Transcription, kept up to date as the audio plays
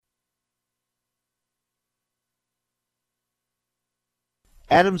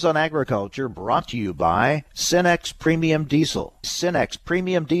Adams on Agriculture brought to you by Cenex Premium Diesel. Cenex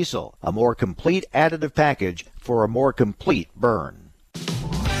Premium Diesel, a more complete additive package for a more complete burn.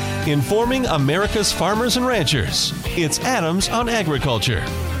 Informing America's farmers and ranchers, it's Adams on Agriculture.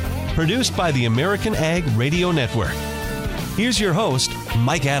 Produced by the American Ag Radio Network. Here's your host,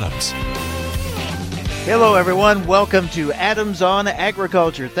 Mike Adams. Hello, everyone. Welcome to Adams on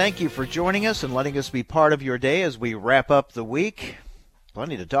Agriculture. Thank you for joining us and letting us be part of your day as we wrap up the week.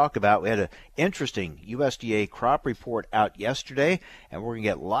 Plenty to talk about. We had an interesting USDA crop report out yesterday, and we're going to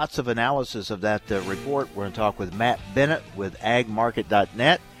get lots of analysis of that report. We're going to talk with Matt Bennett with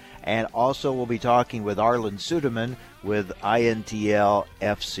agmarket.net, and also we'll be talking with Arlan Suderman with INTL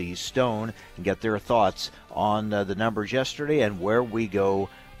FC Stone and get their thoughts on the numbers yesterday and where we go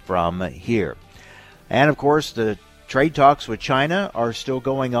from here. And, of course, the trade talks with China are still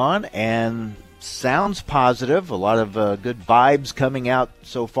going on, and sounds positive. A lot of good vibes coming out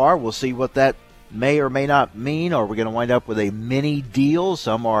so far. We'll see what that may or may not mean. Are we going to wind up with a mini deal?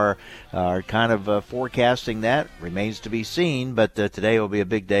 Some are kind of forecasting that. Remains to be seen, but today will be a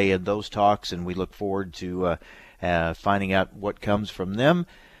big day in those talks, and we look forward to finding out what comes from them.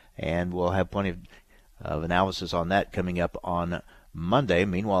 And we'll have plenty of analysis on that coming up on Monday.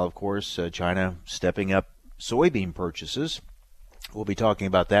 Meanwhile, of course, China stepping up soybean purchases. We'll be talking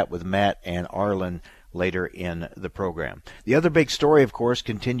about that with Matt and Arlan later in the program. The other big story, of course,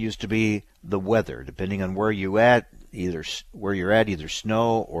 continues to be the weather. Depending on where you're at, either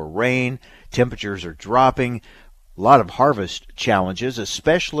snow or rain, temperatures are dropping. A lot of harvest challenges,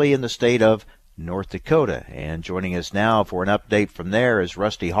 especially in the state of North Dakota. And joining us now for an update from there is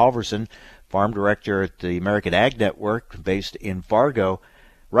Rusty Halverson, Farm Director at the American Ag Network based in Fargo.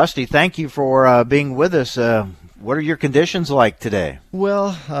 Rusty, thank you for being with us. What are your conditions like today?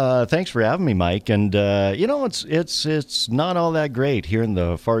 Well, thanks for having me, Mike. And it's not all that great here in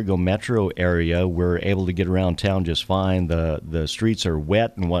the Fargo metro area. We're able to get around town just fine. The streets are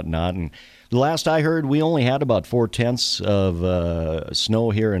wet and whatnot. And the last I heard, we only had about 4/10 of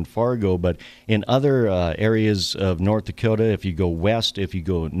snow here in Fargo. But in other areas of North Dakota, if you go west, if you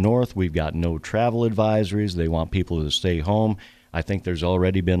go north, we've got no travel advisories. They want people to stay home. I think there's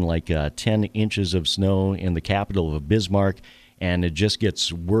already been like 10 inches of snow in the capital of Bismarck, and it just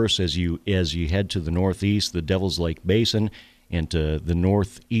gets worse as you head to the northeast, the Devil's Lake Basin, into the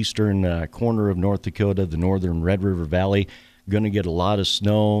northeastern corner of North Dakota, the northern Red River Valley. Going to get a lot of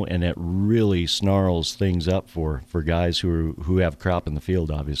snow, and it really snarls things up for guys who have crop in the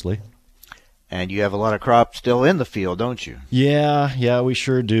field, obviously. And you have a lot of crop still in the field, don't you? Yeah, we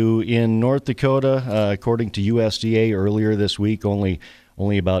sure do. In North Dakota, according to USDA earlier this week, only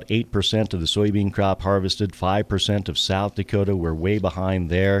about 8% of the soybean crop harvested, 5% of South Dakota. We're way behind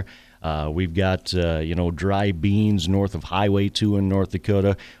there. We've got, dry beans north of Highway 2 in North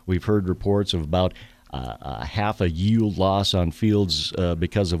Dakota. We've heard reports of about half a yield loss on fields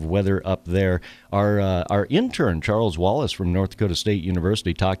because of weather up there. Our intern, Charles Wallace from North Dakota State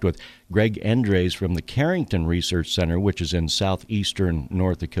University, talked with Greg Endres from the Carrington Research Center, which is in southeastern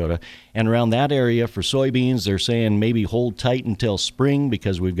North Dakota. And around that area for soybeans, they're saying maybe hold tight until spring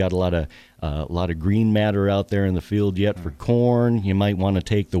because we've got a lot of green matter out there in the field yet. For corn, you might want to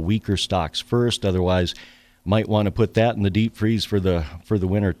take the weaker stocks first, otherwise might want to put that in the deep freeze for the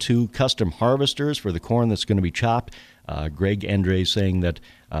winter too. Custom harvesters for the corn that's going to be chopped. Greg Endres saying that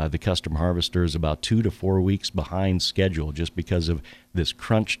the custom harvester is about 2 to 4 weeks behind schedule just because of this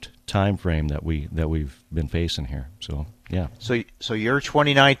crunched time frame that we've been facing here. So yeah. So your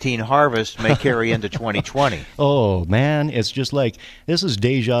 2019 harvest may carry into 2020. Oh man, it's just like this is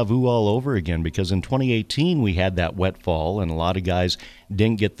deja vu all over again because in 2018 we had that wet fall and a lot of guys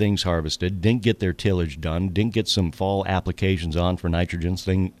didn't get things harvested, didn't get their tillage done, didn't get some fall applications on for nitrogen,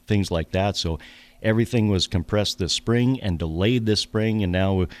 things like that. So everything was compressed this spring and delayed this spring, and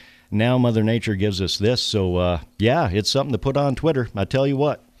now Mother Nature gives us this. So it's something to put on Twitter. I tell you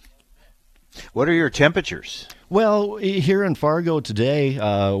what. What are your temperatures? Well, here in Fargo today,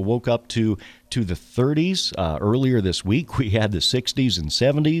 woke up to the 30s. Earlier this week, we had the 60s and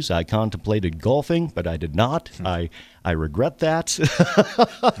 70s. I contemplated golfing, but I did not. I regret that.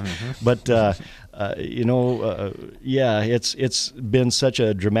 Mm-hmm. But it's been such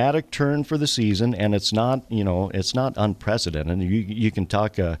a dramatic turn for the season, and it's not unprecedented. You can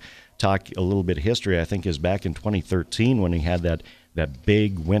talk a little bit of history. I think is back in 2013 when he had that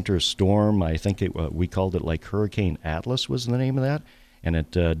big winter storm. I think we called it like Hurricane Atlas was the name of that. And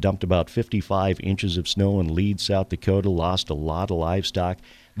it dumped about 55 inches of snow in Leeds, South Dakota, lost a lot of livestock.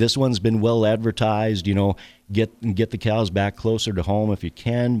 This one's been well advertised, get the cows back closer to home if you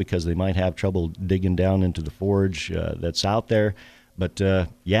can because they might have trouble digging down into the forage that's out there. But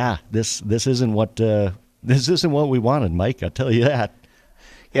yeah, this isn't what we wanted, Mike. I'll tell you that.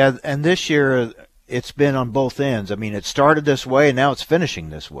 Yeah, and this year it's been on both ends. I mean, it started this way, and now it's finishing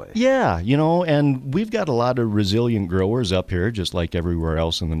this way. Yeah, and we've got a lot of resilient growers up here, just like everywhere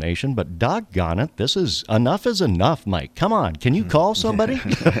else in the nation. But doggone it, enough is enough, Mike. Come on, can you call somebody?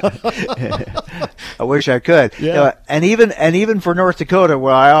 I wish I could. Yeah. And even for North Dakota,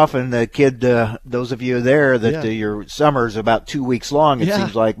 where I often kid those of you there that your summer's about 2 weeks long. It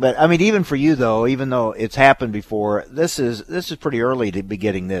seems like. But I mean, even for you though, even though it's happened before, this is pretty early to be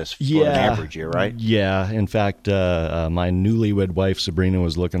getting this for an average year, right? Yeah. In fact, my newlywed wife Sabrina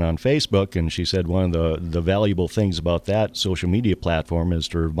was looking on Facebook, and she said one of the valuable things about that social media platform is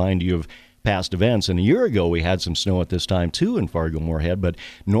to remind you of past events. And a year ago, we had some snow at this time, too, in Fargo-Moorhead. But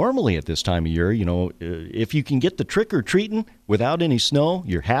normally at this time of year, if you can get the trick-or-treating without any snow,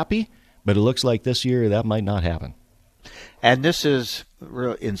 you're happy. But it looks like this year that might not happen. And this is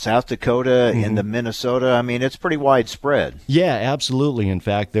in South Dakota, in the Minnesota. I mean, it's pretty widespread. Yeah, absolutely. In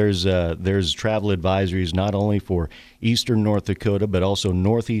fact, there's travel advisories not only for eastern North Dakota, but also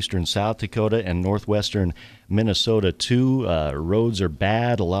northeastern South Dakota and northwestern Minnesota, too. Roads are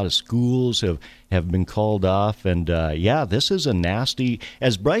bad. A lot of schools have been called off. And, this is a nasty,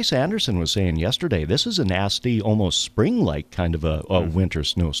 as Bryce Anderson was saying yesterday, this is a nasty, almost spring-like kind of a winter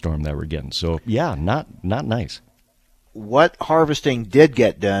snowstorm that we're getting. So, yeah, not nice. What harvesting did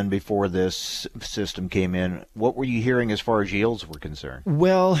get done before this system came in? What were you hearing as far as yields were concerned?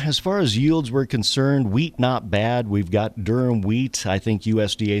 Well, as far as yields were concerned, wheat not bad. We've got Durham wheat. I think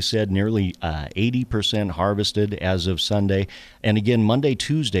USDA said nearly 80% harvested as of Sunday. And again, Monday,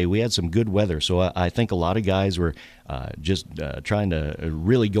 Tuesday, we had some good weather. So I think a lot of guys were just trying to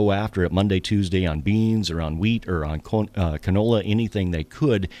really go after it Monday, Tuesday on beans or on wheat or on canola, anything they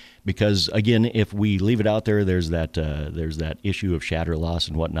could. Because again, if we leave it out there, there's that issue of shatter loss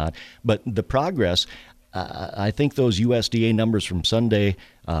and whatnot. But the progress, I think those USDA numbers from Sunday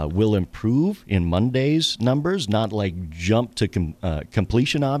will improve in Monday's numbers, not like jump to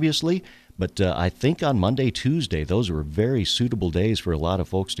completion, obviously. But I think on Monday, Tuesday, those were very suitable days for a lot of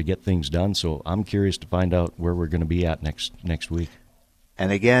folks to get things done. So I'm curious to find out where we're going to be at next week.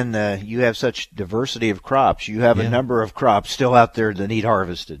 And again, you have such diversity of crops. You have a number of crops still out there that need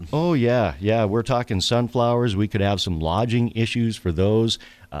harvested. Oh, yeah. We're talking sunflowers. We could have some lodging issues for those.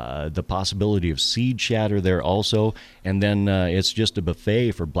 The possibility of seed shatter there also. And then it's just a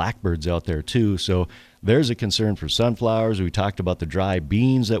buffet for blackbirds out there, too. So there's a concern for sunflowers. We talked about the dry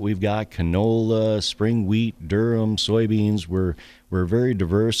beans that we've got, canola, spring wheat, durum, soybeans. We're very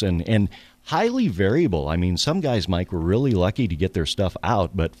diverse and highly variable. I mean, some guys, Mike, were really lucky to get their stuff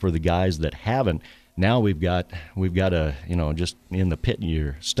out, but for the guys that haven't, now we've got a, just in the pit in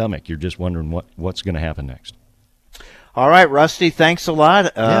your stomach, you're just wondering what's going to happen next. All right, Rusty, thanks a lot.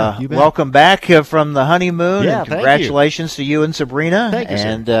 You bet. Welcome back from the honeymoon, and congratulations to you and Sabrina. Thank you,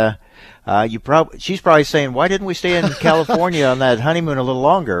 and sir. She's probably saying, why didn't we stay in California on that honeymoon a little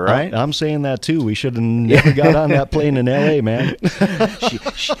longer, right? I'm saying that too. We should have never got on that plane in L.A., man.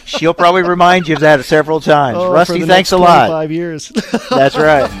 She'll probably remind you of that several times. Rusty, for the thanks next a lot. 25 years. That's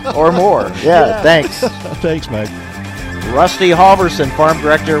right, or more. Yeah. Thanks. Thanks, Mike. Rusty Halverson, Farm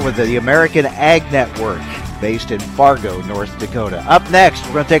Director with the American Ag Network, based in Fargo, North Dakota. Up next,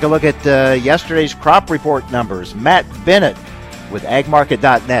 we're going to take a look at yesterday's crop report numbers. Matt Bennett with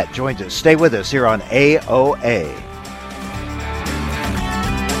agmarket.net joins us. Stay with us here on AOA.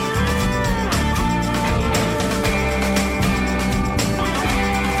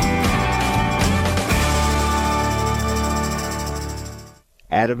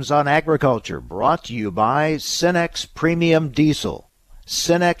 Adams on Agriculture, brought to you by Cenex Premium Diesel.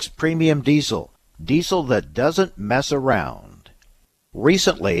 Cenex Premium Diesel, diesel that doesn't mess around.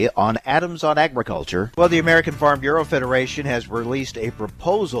 Recently on Adams on Agriculture, the American Farm Bureau Federation has released a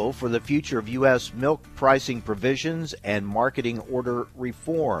proposal for the future of U.S. milk pricing provisions and marketing order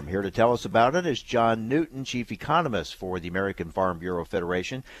reform. Here to tell us about it is John Newton, Chief Economist for the American Farm Bureau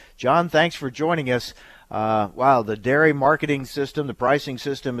Federation. John, thanks for joining us. The dairy marketing system, the pricing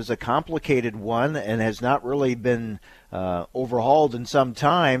system is a complicated one and has not really been overhauled in some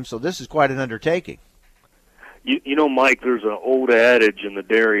time, so this is quite an undertaking. You know, Mike, there's an old adage in the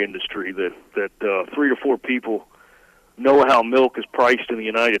dairy industry that 3 or 4 people know how milk is priced in the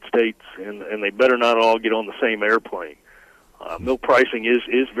United States, and they better not all get on the same airplane. Milk pricing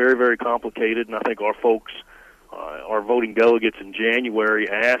is very, very complicated, and I think our folks, our voting delegates in January,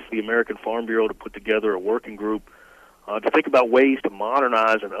 asked the American Farm Bureau to put together a working group to think about ways to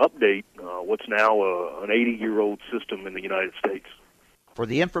modernize and update what's now an 80-year-old system in the United States. For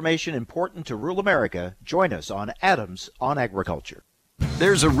the information important to rural America, join us on Adams on Agriculture.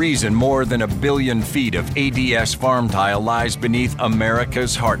 There's a reason more than 1 billion feet of ADS farm tile lies beneath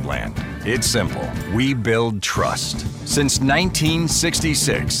America's heartland. It's simple. We build trust. Since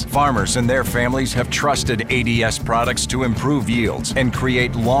 1966, farmers and their families have trusted ADS products to improve yields and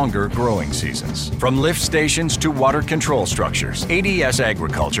create longer growing seasons. From lift stations to water control structures, ADS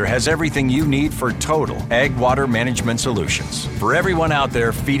Agriculture has everything you need for total ag water management solutions. For everyone out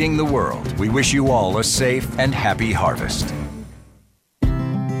there feeding the world, we wish you all a safe and happy harvest.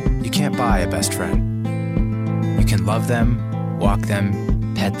 You can't buy a best friend. You can love them, walk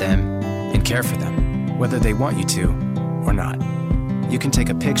them, pet them, and care for them, whether they want you to or not. You can take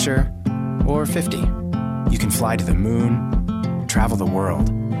a picture or 50. You can fly to the moon, travel the world,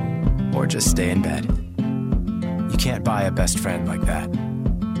 or just stay in bed. You can't buy a best friend like that,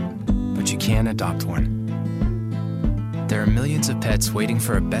 but you can adopt one. There are millions of pets waiting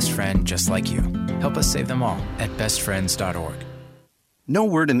for a best friend just like you. Help us save them all at bestfriends.org. No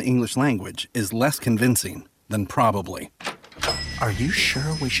word in the English language is less convincing than probably. Are you sure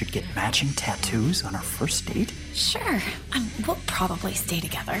we should get matching tattoos on our first date? Sure. We'll probably stay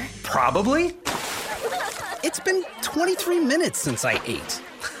together. Probably? It's been 23 minutes since I ate.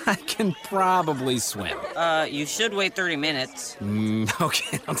 I can probably swim. You should wait 30 minutes.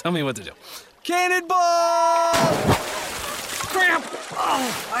 Okay, now tell me what to do. Cannonball! Cramp!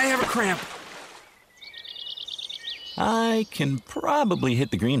 Oh, I have a cramp. I can probably hit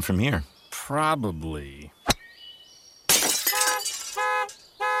the green from here. Probably.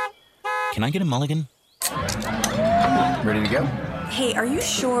 Can I get a mulligan? Ready to go? Hey, are you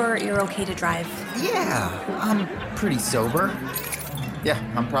sure you're okay to drive? Yeah, I'm pretty sober. Yeah,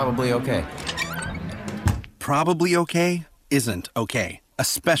 I'm probably okay. Probably okay isn't okay,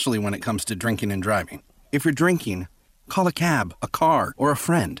 especially when it comes to drinking and driving. If you're drinking, call a cab, a car, or a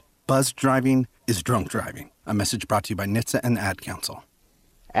friend. Buzzed driving is drunk driving. A message brought to you by NHTSA and the Ad Council.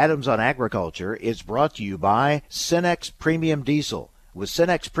 Adams on Agriculture is brought to you by Cenex Premium Diesel. With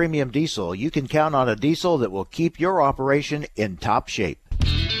Cenex Premium Diesel, you can count on a diesel that will keep your operation in top shape.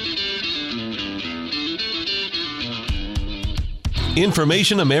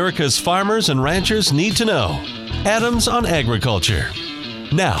 Information America's farmers and ranchers need to know. Adams on Agriculture.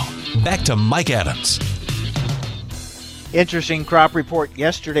 Now, back to Mike Adams. Interesting crop report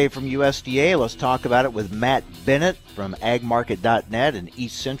yesterday from USDA. Let's talk about it with Matt Bennett from agmarket.net in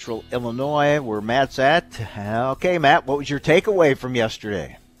East Central Illinois, where Matt's at. Okay, Matt, what was your takeaway from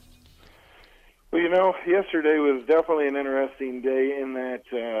yesterday? Well, yesterday was definitely an interesting day in that,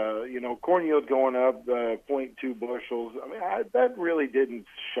 corn yield going up 0.2 bushels. I mean, that really didn't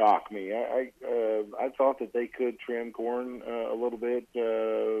shock me. I thought that they could trim corn a little bit,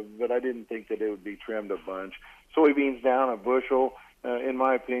 but I didn't think that it would be trimmed a bunch. Soybeans down a bushel, in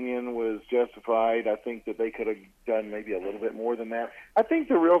my opinion, was justified. I think that they could have done maybe a little bit more than that. I think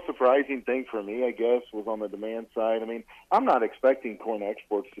the real surprising thing for me, I guess, was on the demand side. I mean, I'm not expecting corn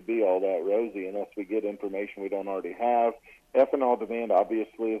exports to be all that rosy unless we get information we don't already have. Ethanol demand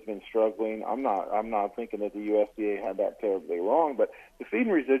obviously has been struggling. I'm not thinking that the USDA had that terribly wrong, but the feed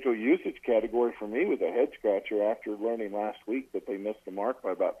and residual usage category for me was a head scratcher after learning last week that they missed the mark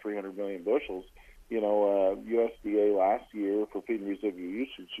by about 300 million bushels. USDA last year for feed and residual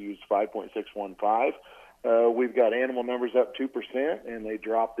usage used 5.615. We've got animal numbers up 2%, and they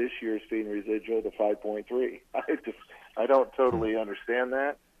dropped this year's feed and residual to 5.3. I don't totally understand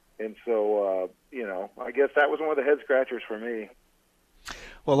that, and so I guess that was one of the head scratchers for me.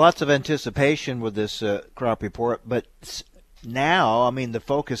 Well, lots of anticipation with this crop report, but now, I mean, the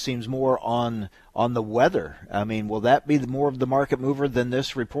focus seems more on the weather. I mean, will that be more of the market mover than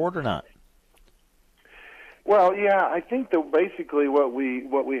this report or not? Well, yeah, I think that basically what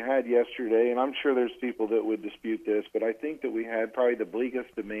we had yesterday, and I'm sure there's people that would dispute this, but I think that we had probably the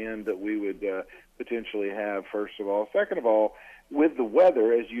bleakest demand that we would potentially have, first of all. Second of all, with the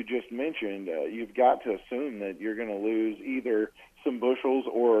weather, as you just mentioned, you've got to assume that you're going to lose either some bushels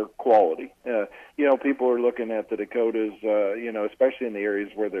or quality. People are looking at the Dakotas, especially in the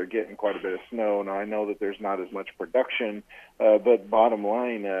areas where they're getting quite a bit of snow. Now, I know that there's not as much production, but bottom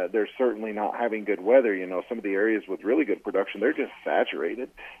line, they're certainly not having good weather. Some of the areas with really good production, they're just saturated.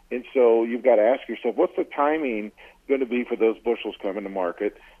 And so you've got to ask yourself, what's the timing going to be for those bushels coming to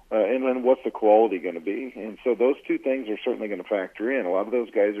market? And then what's the quality going to be? And so those two things are certainly going to factor in. A lot of those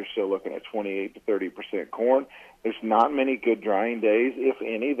guys are still looking at 28 to 30% corn. There's not many good drying days, if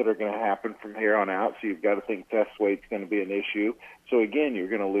any, that are going to happen from here on out. So you've got to think test weight's going to be an issue. So again, you're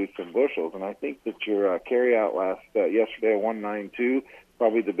going to lose some bushels. And I think that your carryout yesterday at 192,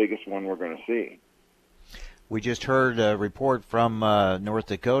 probably the biggest one we're going to see. We just heard a report from North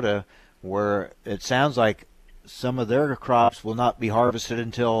Dakota where it sounds like some of their crops will not be harvested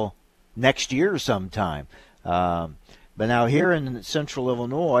until next year sometime. But now here in central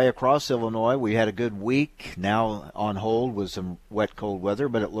Illinois, across Illinois, we had a good week. Now on hold with some wet, cold weather,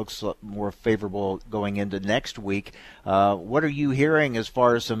 but it looks more favorable going into next week. What are you hearing as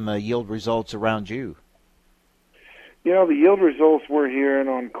far as some yield results around you? You know, the yield results we're hearing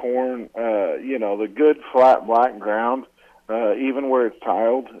on corn, the good flat black ground, even where it's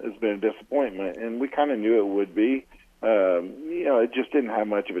tiled, has been a disappointment, and we kind of knew it would be. It just didn't have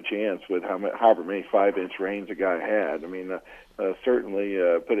much of a chance with however many 5-inch rains a guy had. I mean, certainly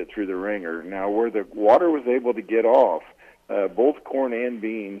put it through the ringer. Now, where the water was able to get off, both corn and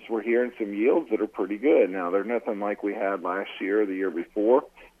beans, we're hearing some yields that are pretty good. Now, they're nothing like we had last year or the year before,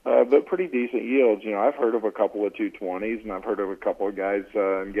 but pretty decent yields. You know, I've heard of a couple of 220s, and I've heard of a couple of guys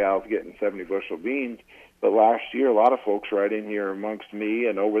and gals getting 70-bushel beans. But last year, a lot of folks right in here amongst me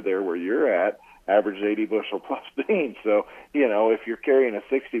and over there where you're at averaged 80-bushel plus beans. So, if you're carrying a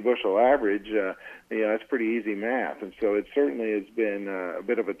 60-bushel average, it's pretty easy math. And so it certainly has been a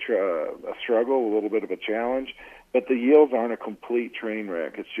bit of a struggle, a little bit of a challenge. But the yields aren't a complete train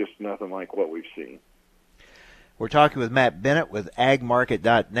wreck. It's just nothing like what we've seen. We're talking with Matt Bennett with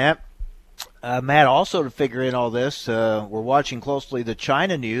agmarket.net. Matt, also to figure in all this, we're watching closely the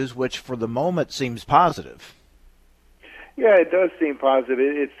China news, which for the moment seems positive. Yeah, it does seem positive.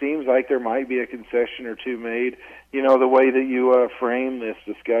 It seems like there might be a concession or two made. You know, the way that you frame this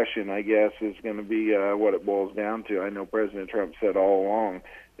discussion, I guess, is going to be what it boils down to. I know President Trump said all along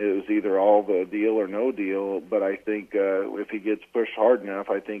it was either all the deal or no deal, but I think if he gets pushed hard enough,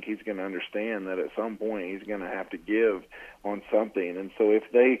 I think he's going to understand that at some point he's going to have to give on something. And so if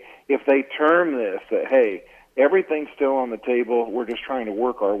they term this that, hey, everything's still on the table, we're just trying to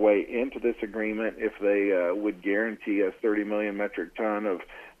work our way into this agreement, if they would guarantee us 30 million metric ton of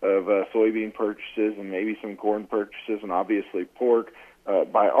soybean purchases and maybe some corn purchases and obviously pork,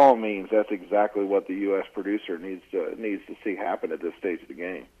 by all means, that's exactly what the U.S. producer needs to see happen at this stage of the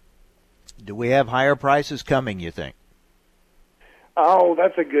game. Do we have higher prices coming, you think? Oh,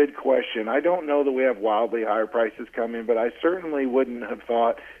 that's a good question. I don't know that we have wildly higher prices coming, but I certainly wouldn't have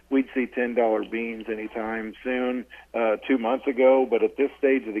thought we'd see $10 beans anytime soon 2 months ago. But at this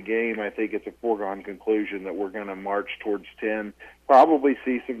stage of the game, I think it's a foregone conclusion that we're going to march towards 10. Probably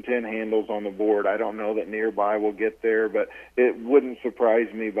see some 10 handles on the board. I don't know that nearby will get there, but it wouldn't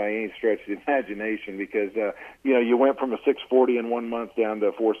surprise me by any stretch of the imagination because, you went from a 640 in 1 month down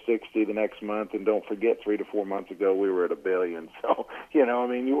to 460 the next month, and don't forget 3 to 4 months ago we were at $1 billion. So,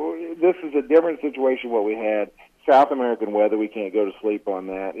 this is a different situation what we had. South American weather, we can't go to sleep on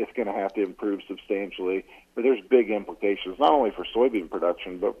that. It's going to have to improve substantially. But there's big implications, not only for soybean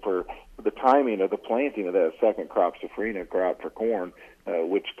production, but for the timing of the planting of that second crop, safrinha crop for corn,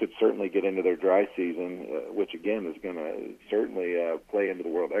 which could certainly get into their dry season, which, again, is going to certainly play into the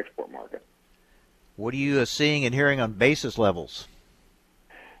world export market. What are you seeing and hearing on basis levels?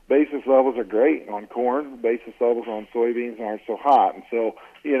 Basis levels are great on corn. Basis levels on soybeans aren't so hot. And so,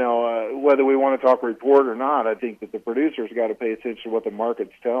 whether we want to talk report or not, I think that the producers got to pay attention to what the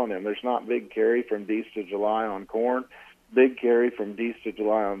market's telling them. There's not big carry from Dece to July on corn, big carry from Dece to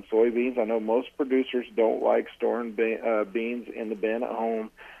July on soybeans. I know most producers don't like storing beans in the bin at home,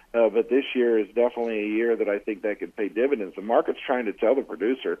 but this year is definitely a year that I think that could pay dividends. The market's trying to tell the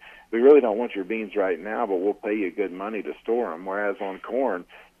producer, we really don't want your beans right now, but we'll pay you good money to store them, whereas on corn,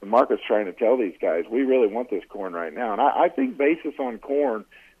 the market's trying to tell these guys, we really want this corn right now. And I think basis on corn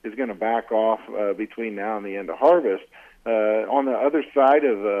is going to back off between now and the end of harvest. On the other side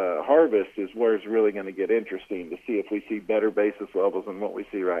of harvest is where it's really going to get interesting to see if we see better basis levels than what we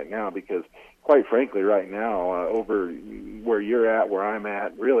see right now, because quite frankly right now, over where you're at, where I'm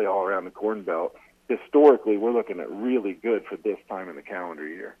at, really all around the Corn Belt, historically we're looking at really good for this time in the calendar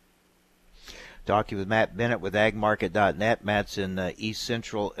year. Talking with Matt Bennett with agmarket.net. Matt's in East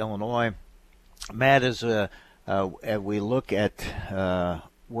Central Illinois. Matt, as we look at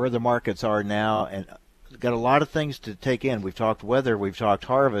where the markets are now, and got a lot of things to take in. We've talked weather, we've talked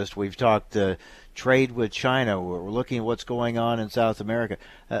harvest, we've talked trade with China. We're looking at what's going on in South America.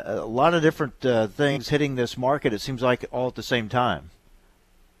 A lot of different things hitting this market, it seems like, all at the same time.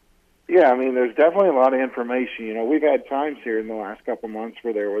 Yeah, I mean, there's definitely a lot of information. We've had times here in the last couple of months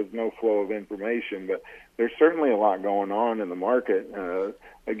where there was no flow of information, but there's certainly a lot going on in the market.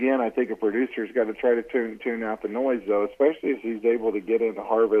 Again, I think a producer's got to try to tune out the noise, though, especially if he's able to get into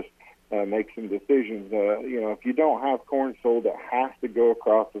harvest, make some decisions. If you don't have corn sold, it has to go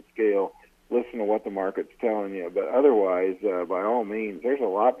across the scale. Listen to what the market's telling you. But otherwise, by all means, there's a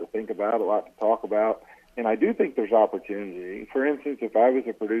lot to think about, a lot to talk about. And I do think there's opportunity. For instance, if I was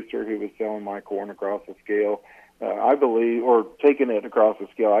a producer who was selling my corn across the scale, I believe, or taking it across the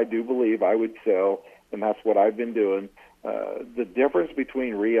scale, I do believe I would sell, and that's what I've been doing. The difference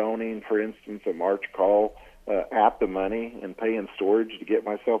between re-owning, for instance, a March call at the money and paying storage to get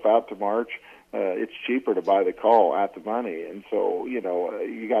myself out to March, it's cheaper to buy the call at the money. And so, you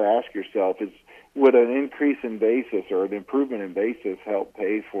got to ask yourself, would an increase in basis or an improvement in basis help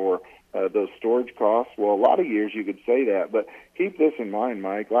pay for those storage costs? Well, a lot of years you could say that, but keep this in mind,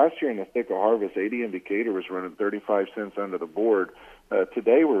 Mike. Last year in the thick of harvest, 80 indicator was running 35 cents under the board.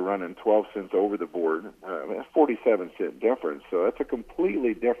 Today we're running 12 cents over the board. That's 47-cent difference. So that's a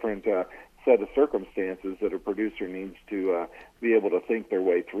completely different set of circumstances that a producer needs to be able to think their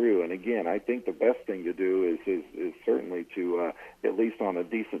way through. And again, I think the best thing to do is certainly to, at least on a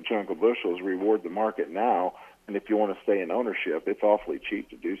decent chunk of bushels, reward the market now. And if you want to stay in ownership, it's awfully cheap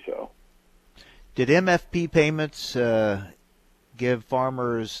to do so. Did MFP payments give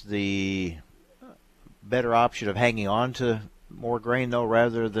farmers the better option of hanging on to more grain, though,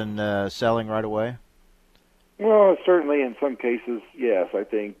 rather than selling right away? Well, certainly in some cases, yes. I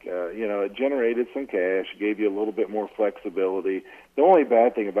think, it generated some cash, gave you a little bit more flexibility. The only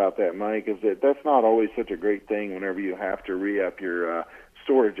bad thing about that, Mike, is that that's not always such a great thing whenever you have to re-up your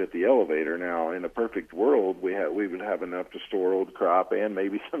storage at the elevator. Now, in a perfect world, we would have enough to store old crop and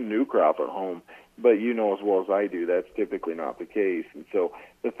maybe some new crop at home. But you know as well as I do, that's typically not the case. And so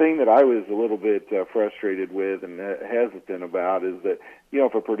the thing that I was a little bit frustrated with and hesitant about is that,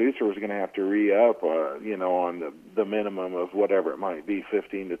 if a producer was going to have to re-up, on the minimum of whatever it might be,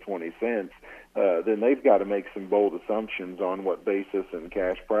 15 to 20 cents, then they've got to make some bold assumptions on what basis and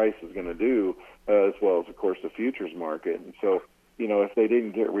cash price is going to do, as well as, of course, the futures market. And so, if they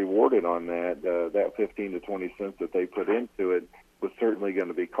didn't get rewarded on that 15 to 20 cents that they put into it was certainly going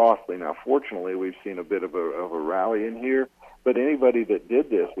to be costly. Now, fortunately, we've seen a bit of a rally in here, but anybody that did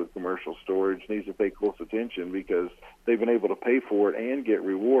this with commercial storage needs to pay close attention because they've been able to pay for it and get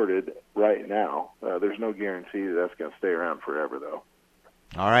rewarded right now. There's no guarantee that that's going to stay around forever, though.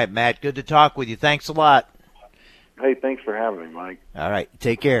 All right, Matt, good to talk with you. Thanks a lot. Hey, thanks for having me, Mike. All right,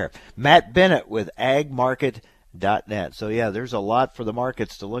 take care. Matt Bennett with agmarket.net. So, there's a lot for the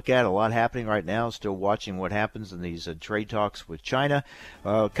markets to look at, a lot happening right now. Still watching what happens in these trade talks with China.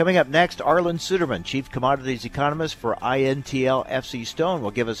 Coming up next, Arlan Suderman, Chief Commodities Economist for INTL FC Stone, will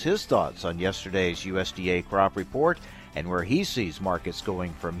give us his thoughts on yesterday's USDA crop report and where he sees markets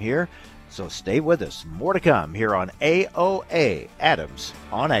going from here. So stay with us. More to come here on AOA, Adams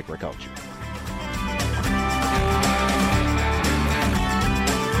on Agriculture.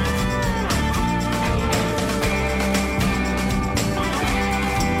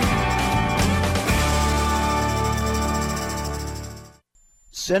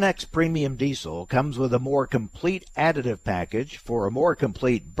 Cenex Premium Diesel comes with a more complete additive package for a more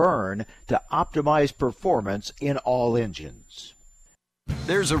complete burn to optimize performance in all engines.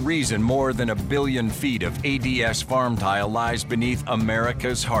 There's a reason more than 1 billion feet of ADS farm tile lies beneath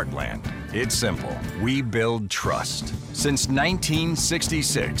America's heartland. It's simple. We build trust. Since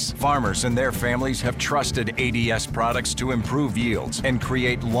 1966, farmers and their families have trusted ADS products to improve yields and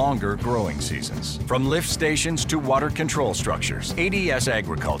create longer growing seasons. From lift stations to water control structures, ADS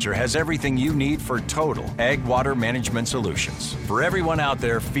Agriculture has everything you need for total ag water management solutions. For everyone out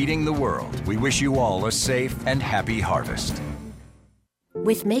there feeding the world, we wish you all a safe and happy harvest.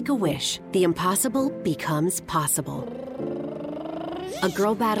 With Make-A-Wish, the impossible becomes possible. A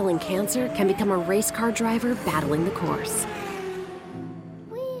girl battling cancer can become a race car driver battling the course.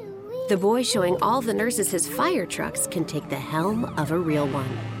 The boy showing all the nurses his fire trucks can take the helm of a real one.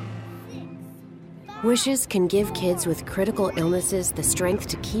 Wishes can give kids with critical illnesses the strength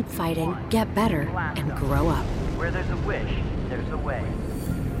to keep fighting, get better, and grow up. Where there's a wish, there's a way.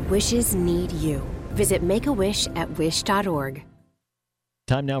 Wishes need you. Visit Make-A-Wish at wish.org.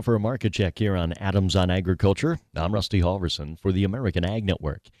 Time now for a market check here on Adams on Agriculture. I'm Rusty Halverson for the American Ag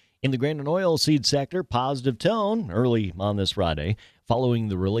Network. In the grain and oilseed sector, positive tone early on this Friday. Following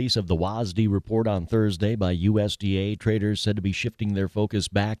the release of the WSDA report on Thursday by USDA, traders said to be shifting their focus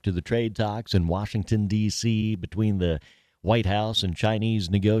back to the trade talks in Washington, D.C. between the White House and Chinese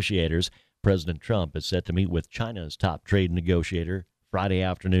negotiators. President Trump is set to meet with China's top trade negotiator Friday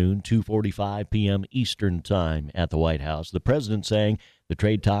afternoon, 2:45 p.m. Eastern Time at the White House. The president saying the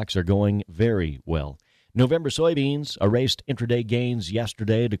trade talks are going very well. November soybeans erased intraday gains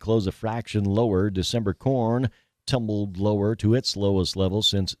yesterday to close a fraction lower. December corn tumbled lower to its lowest level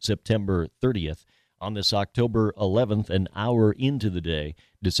since September 30th. On this October 11th, an hour into the day,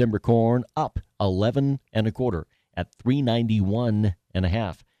 December corn up 11 1/4 at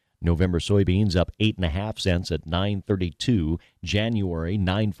 391.5. November soybeans up 8.5 cents at $9.32. January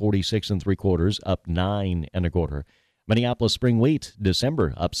 9.46 3/4, up 9 1/4. Minneapolis spring wheat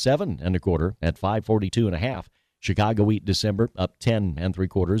December up 7 1/4 at 5.42 1/2. Chicago wheat December up 10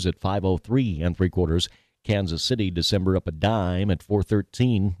 3/4 at 5.03 3/4. Kansas City December up a dime at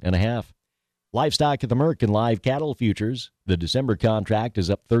 4.13 1/2. Livestock at the Merck and live cattle futures. The December contract is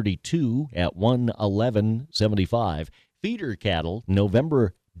up 32 at 111.75. Feeder cattle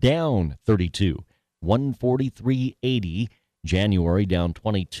November down 32, 143.80. January down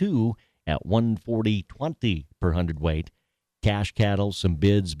 22 at 140.20 per hundredweight. Cash cattle, some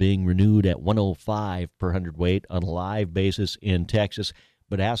bids being renewed at 105 per hundredweight on a live basis in Texas,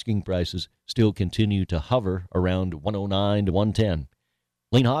 but asking prices still continue to hover around 109 to 110.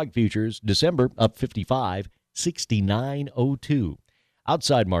 Lean hog futures December up 55, 69.02.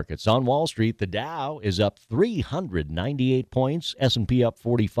 Outside markets on Wall Street, the Dow is up 398 points, S&P up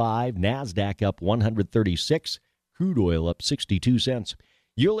 45, NASDAQ up 136, crude oil up 62 cents.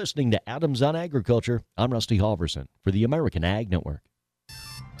 You're listening to Adams on Agriculture. I'm Rusty Halverson for the American Ag Network.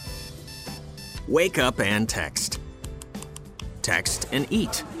 Wake up and text. Text and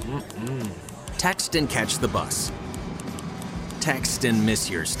eat. Text and catch the bus. Text and miss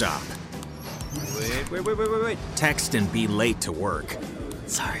your stop. Wait. Text and be late to work.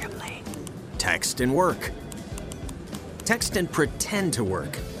 Sorry, I'm late. Text and work. Text and pretend to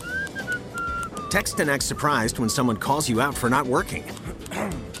work. Text and act surprised when someone calls you out for not working.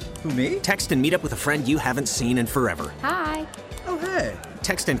 Who, me? Text and meet up with a friend you haven't seen in forever. Hi. Oh, hey.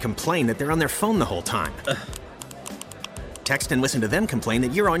 Text and complain that they're on their phone the whole time. Text and listen to them complain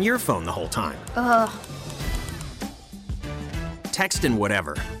that you're on your phone the whole time. Text and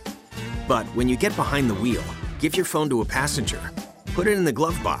whatever. But when you get behind the wheel, give your phone to a passenger. Put it in the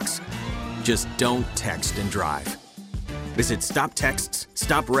glove box. Just don't text and drive. Visit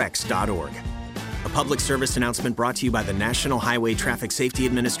StopTextsStopWrecks.org. A public service announcement brought to you by the National Highway Traffic Safety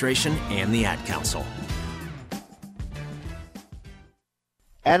Administration and the Ad Council.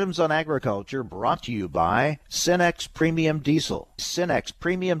 Adams on Agriculture brought to you by Cenex Premium Diesel. Cenex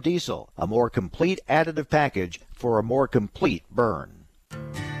Premium Diesel, a more complete additive package for a more complete burn.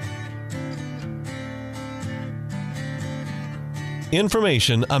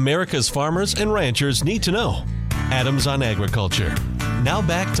 Information America's farmers and ranchers need to know. Adams on Agriculture. Now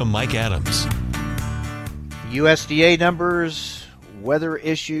back to Mike Adams. USDA numbers, weather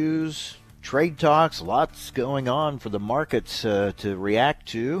issues, trade talks, lots going on for the markets to react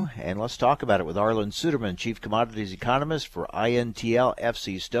to. And let's talk about it with Arlan Suderman, Chief Commodities Economist for INTL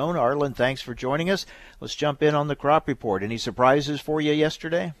FC Stone. Arlan, thanks for joining us. Let's jump in on the crop report. Any surprises for you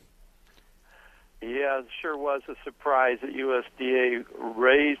yesterday? Yeah, it sure was a surprise that USDA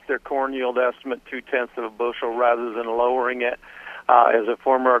raised their corn yield estimate 0.2 of a bushel rather than lowering it. As a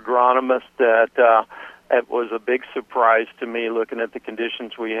former agronomist, it was a big surprise to me looking at the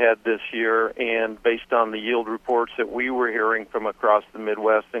conditions we had this year and based on the yield reports that we were hearing from across the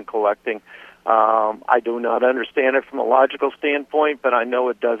Midwest and collecting. I do not understand it from a logical standpoint, but I know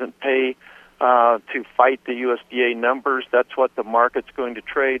it doesn't pay to fight the USDA numbers. That's what the market's going to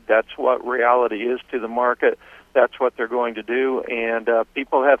trade. That's what reality is to the market. That's what they're going to do. And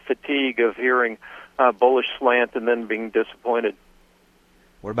people have fatigue of hearing bullish slant and then being disappointed.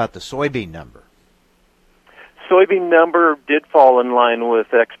 What about the soybean number? Soybean number did fall in line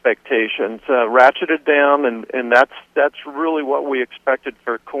with expectations, ratcheted down, and that's really what we expected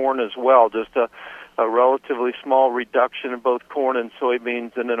for corn as well, just a relatively small reduction in both corn and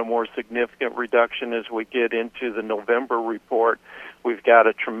soybeans, and then a more significant reduction as we get into the November report. We've got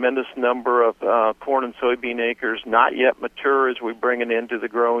a tremendous number of corn and soybean acres not yet mature as we bring it into the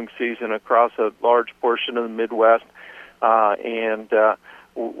growing season across a large portion of the Midwest, and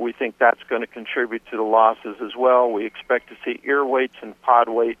we think that's going to contribute to the losses as well. We expect to see ear weights and pod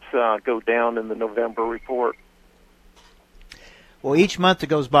weights go down in the November report. Well, each month that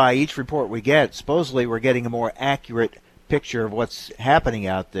goes by, each report we get, supposedly we're getting a more accurate picture of what's happening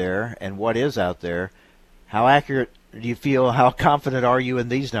out there and what is out there. How accurate do you feel? How confident are you in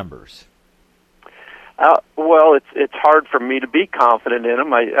these numbers? Well, it's hard for me to be confident in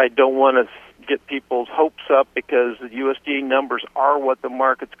them. I don't want to get people's hopes up because the USDA numbers are what the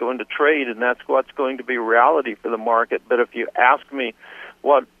market's going to trade, and that's what's going to be reality for the market. But if you ask me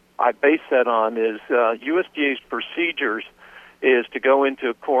what I base that on is USDA's procedures is to go into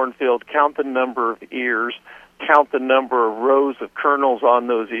a cornfield, count the number of ears, count the number of rows of kernels on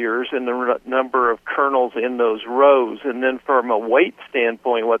those ears, and the number of kernels in those rows. And then from a weight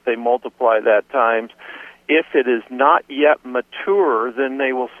standpoint, what they multiply that times If it is not yet mature, then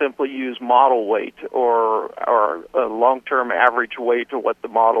they will simply use model weight or a long-term average weight, or what the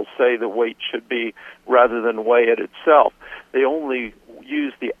models say the weight should be, rather than weigh it itself. They only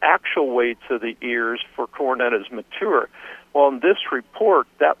use the actual weights of the ears for corn that is mature. Well, in this report,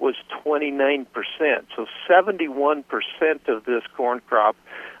 that was 29%. So 71% of this corn crop,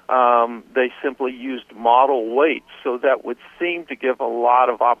 they simply used model weights. So that would seem to give a lot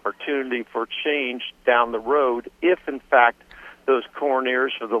of opportunity for change down the road if, in fact, those corn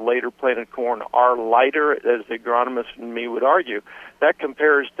ears or the later planted corn are lighter, as the agronomist and me would argue. That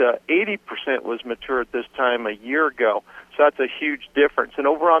compares to 80% was mature at this time a year ago. So that's a huge difference. And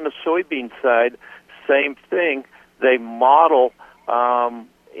over on the soybean side, same thing. They model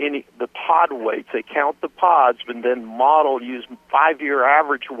the pod weights. They count the pods, but then use 5-year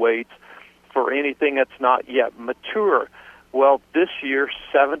average weights for anything that's not yet mature. Well, this year,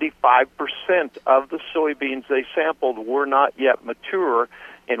 75% of the soybeans they sampled were not yet mature,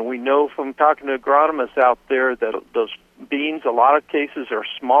 and we know from talking to agronomists out there that those beans, a lot of cases, are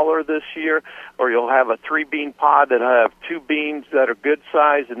smaller this year, or you'll have a 3-bean pod that have 2 beans that are good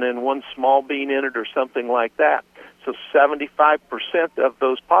size and then 1 small bean in it or something like that. So 75% of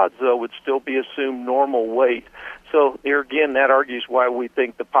those pods, though, would still be assumed normal weight. So here again, that argues why we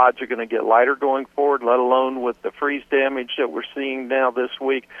think the pods are going to get lighter going forward, let alone with the freeze damage that we're seeing now this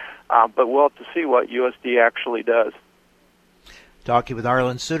week. But we'll have to see what USDA actually does. Talking with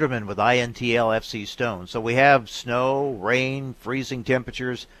Arlan Suderman with INTL FC Stone. So we have snow, rain, freezing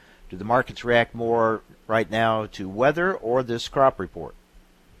temperatures. Do the markets react more right now to weather or this crop report?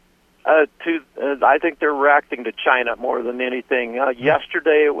 I think they're reacting to China more than anything.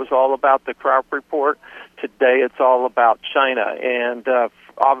 Yesterday it was all about the crop report. Today it's all about China. And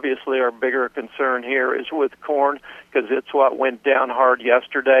obviously our bigger concern here is with corn, because it's what went down hard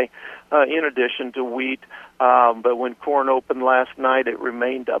yesterday, in addition to wheat. But when corn opened last night, it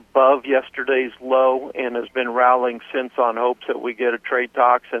remained above yesterday's low and has been rallying since on hopes that we get a trade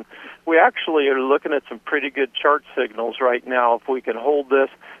talks. And we actually are looking at some pretty good chart signals right now. If we can hold this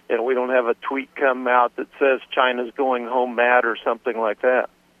and we don't have a tweet come out that says China's going home mad or something like that.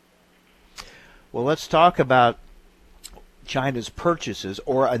 Well, let's talk about China's purchases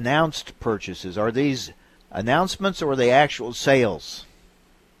or announced purchases. Are these announcements or are they actual sales?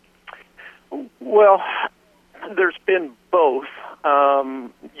 Well, there's been both.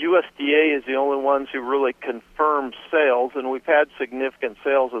 USDA is the only ones who really confirm sales, and we've had significant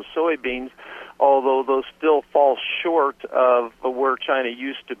sales of soybeans, although those still fall short of where China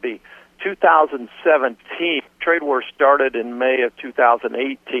used to be. 2017, trade war started in May of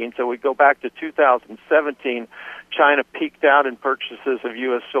 2018, so we go back to 2017, China peaked out in purchases of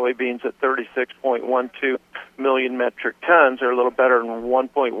U.S. soybeans at 36.12 million metric tons, or a little better than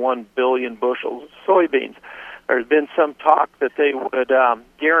 1.1 billion bushels of soybeans. There's been some talk that they would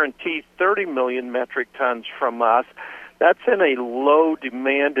guarantee 30 million metric tons from us. That's in a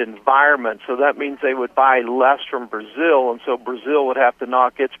low-demand environment, so that means they would buy less from Brazil, and so Brazil would have to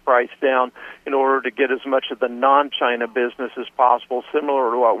knock its price down in order to get as much of the non-China business as possible,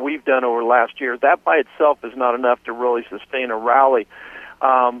 similar to what we've done over last year. That by itself is not enough to really sustain a rally,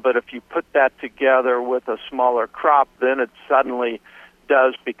 but if you put that together with a smaller crop, then it suddenly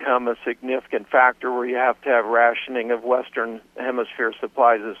does become a significant factor where you have to have rationing of Western Hemisphere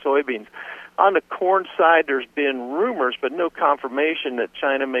supplies of soybeans. On the corn side, there's been rumors, but no confirmation that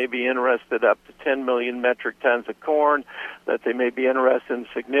China may be interested up to 10 million metric tons of corn, that they may be interested in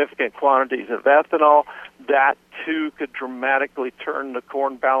significant quantities of ethanol. That, too, could dramatically turn the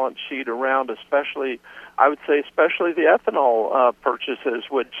corn balance sheet around, especially the ethanol purchases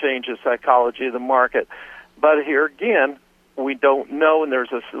would change the psychology of the market. But here again, we don't know, and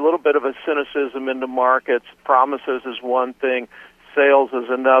there's a little bit of a cynicism in the markets. Promises is one thing, sales is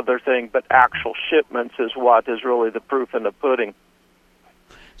another thing, but actual shipments is what is really the proof in the pudding.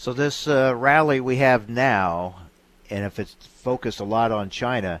 So this rally we have now, and if it's focused a lot on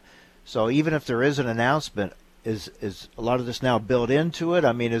China, so even if there is an announcement, is a lot of this now built into it?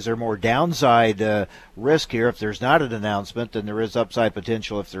 I mean, is there more downside risk here if there's not an announcement than there is upside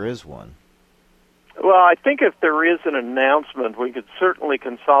potential if there is one? Well, I think if there is an announcement, we could certainly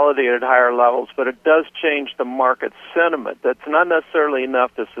consolidate at higher levels, but it does change the market sentiment. That's not necessarily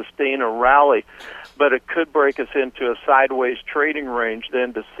enough to sustain a rally, but it could break us into a sideways trading range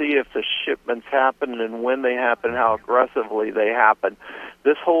then to see if the shipments happen and when they happen, how aggressively they happen.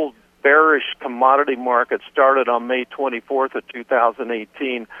 This whole bearish commodity market started on May 24th of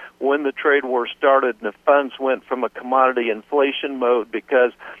 2018 when the trade war started and the funds went from a commodity inflation mode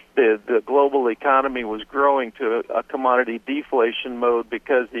because the global economy was growing to a commodity deflation mode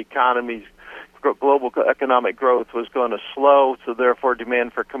because the economy's global economic growth was going to slow, so therefore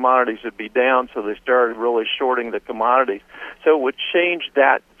demand for commodities would be down, so they started really shorting the commodities. So it would change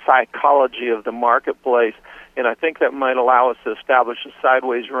that psychology of the marketplace, and I think that might allow us to establish a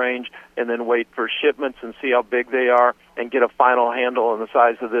sideways range and then wait for shipments and see how big they are and get a final handle on the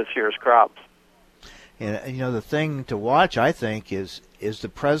size of this year's crops. And the thing to watch, I think, is the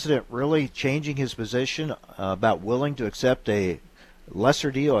president really changing his position about willing to accept a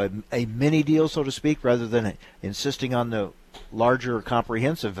lesser deal, a mini deal, so to speak, rather than insisting on the larger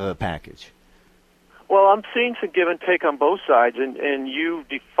comprehensive package? Well, I'm seeing some give and take on both sides, and you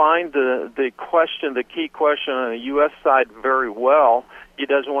defined the question, the key question on the U.S. side very well. He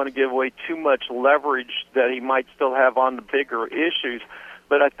doesn't want to give away too much leverage that he might still have on the bigger issues.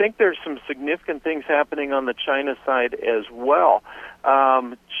 But I think there's some significant things happening on the China side as well.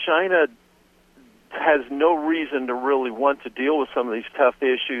 China has no reason to really want to deal with some of these tough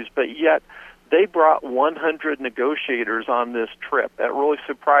issues, but yet they brought 100 negotiators on this trip. That really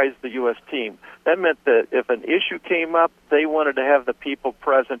surprised the U.S. team. That meant that if an issue came up, they wanted to have the people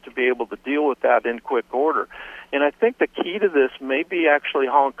present to be able to deal with that in quick order. And I think the key to this may be actually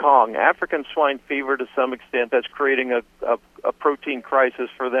Hong Kong. African swine fever, to some extent, that's creating a protein crisis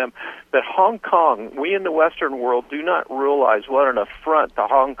for them. But Hong Kong, we in the Western world do not realize what an affront the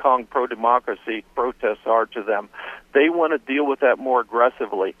Hong Kong pro-democracy protests are to them. They want to deal with that more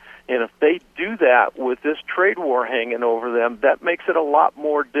aggressively. And if they do that with this trade war hanging over them, that makes it a lot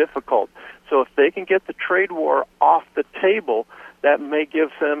more difficult. So if they can get the trade war off the table, that may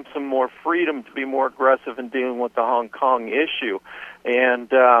give them some more freedom to be more aggressive in dealing with the Hong Kong issue. And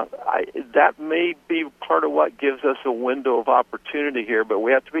that may be part of what gives us a window of opportunity here. But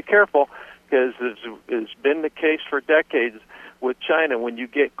we have to be careful, because it's been the case for decades with China. When you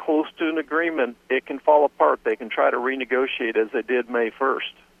get close to an agreement, it can fall apart. They can try to renegotiate as they did May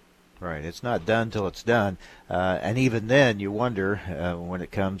 1st. Right. It's not done till it's done. And even then, you wonder when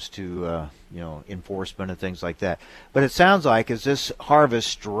it comes to, enforcement and things like that. But it sounds like as this harvest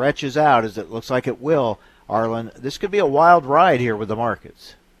stretches out, as it looks like it will, Arlan, this could be a wild ride here with the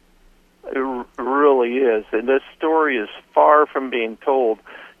markets. It really is. And this story is far from being told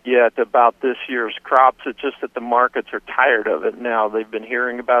yet about this year's crops. It's just that the markets are tired of it now. They've been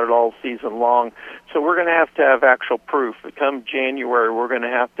hearing about it all season long. So we're going to have actual proof. Come January, we're going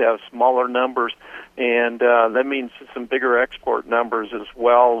to have smaller numbers, and that means some bigger export numbers as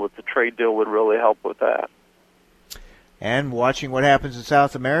well. With the trade deal would really help with that. And watching what happens in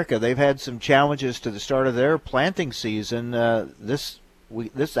South America, they've had some challenges to the start of their planting season. That's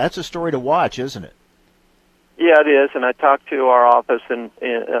a story to watch, isn't it? Yeah, it is, and I talked to our office in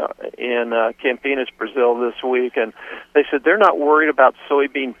Campinas, Brazil this week, and they said they're not worried about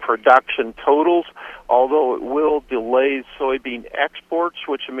soybean production totals, although it will delay soybean exports,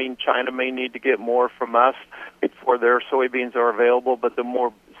 which means China may need to get more from us before their soybeans are available. But the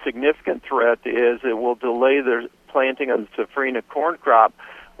more significant threat is it will delay their planting of the safrinha corn crop,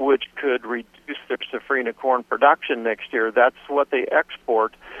 which could reduce their safrinha corn production next year. That's what they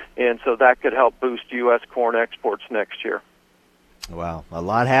export, and so that could help boost U.S. corn exports next year. Wow, a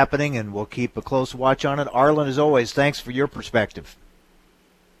lot happening, and we'll keep a close watch on it. Arlan, as always, thanks for your perspective.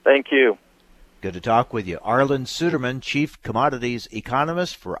 Thank you. Good to talk with you. Arlan Suderman, Chief Commodities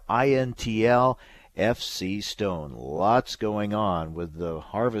Economist for INTL FC Stone. Lots going on with the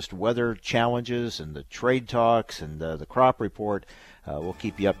harvest weather challenges and the trade talks and the crop report. We'll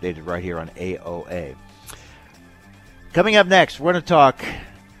keep you updated right here on AOA. Coming up next, we're going to talk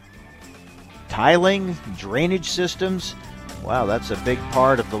tiling, drainage systems. Wow, that's a big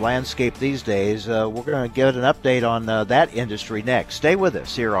part of the landscape these days. We're going to get an update on that industry next. Stay with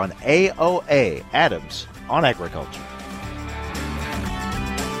us here on AOA, Adams on Agriculture.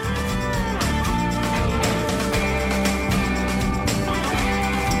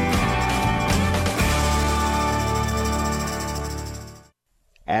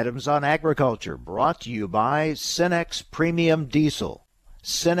 Adams on Agriculture, brought to you by Cenex Premium Diesel.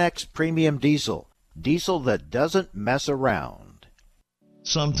 Cenex Premium Diesel, diesel that doesn't mess around.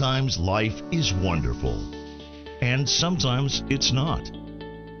 Sometimes life is wonderful, and sometimes it's not.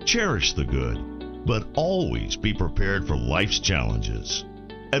 Cherish the good, but always be prepared for life's challenges.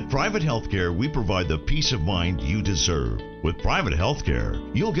 At Private Healthcare, we provide the peace of mind you deserve. With private healthcare,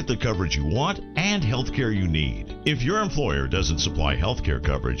 you'll get the coverage you want and healthcare you need. If your employer doesn't supply healthcare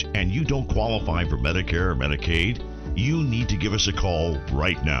coverage and you don't qualify for Medicare or Medicaid, you need to give us a call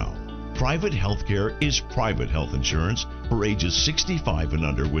right now. Private healthcare is private health insurance for ages 65 and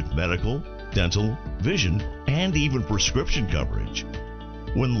under with medical, dental, vision, and even prescription coverage.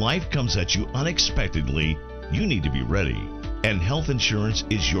 When life comes at you unexpectedly, you need to be ready. and health insurance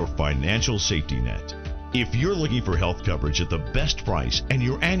is your financial safety net. If you're looking for health coverage at the best price and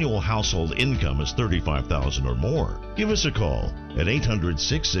your annual household income is $35,000 or more, give us a call at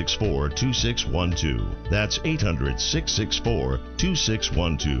 800-664-2612. That's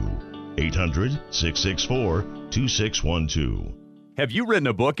 800-664-2612. 800-664-2612. Have you written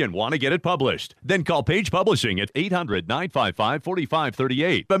a book and want to get it published? Then call Page Publishing at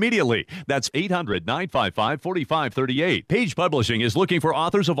 800-955-4538 immediately. That's 800-955-4538. Page Publishing is looking for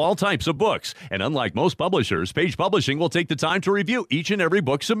authors of all types of books. And unlike most publishers, Page Publishing will take the time to review each and every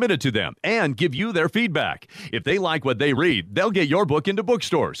book submitted to them and give you their feedback. If they like what they read, they'll get your book into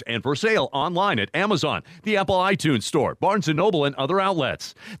bookstores and for sale online at Amazon, the Apple iTunes Store, Barnes & Noble, and other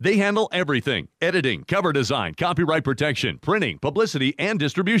outlets. They handle everything: editing, cover design, copyright protection, printing, publicity, and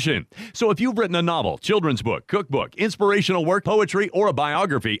distribution. So if you've written a novel, children's book, cookbook, inspirational work, poetry, or a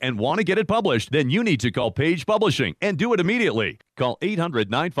biography and want to get it published, then you need to call Page Publishing and do it immediately. Call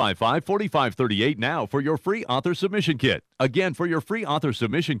 800-955-4538 now for your free author submission kit. Again, for your free author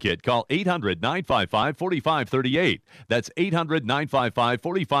submission kit, call 800-955-4538. That's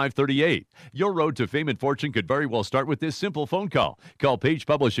 800-955-4538. Your road to fame and fortune could very well start with this simple phone call. Call Page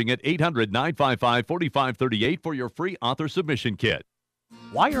Publishing at 800-955-4538 for your free author submission kit.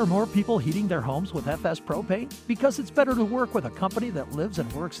 Why are more people heating their homes with FS Propane? Because it's better to work with a company that lives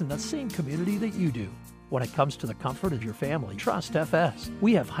and works in the same community that you do. When it comes to the comfort of your family, trust FS.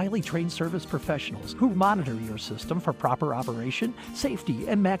 We have highly trained service professionals who monitor your system for proper operation, safety,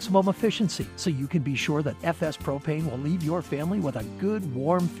 and maximum efficiency, so you can be sure that FS Propane will leave your family with a good,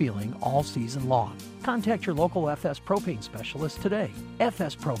 warm feeling all season long. Contact your local FS Propane specialist today.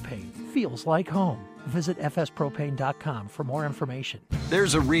 FS Propane feels like home. Visit fspropane.com for more information.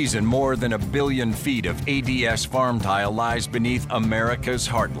 There's a reason more than 1 billion feet of ADS farm tile lies beneath America's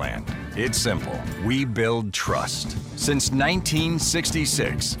heartland. It's simple. We build trust. Since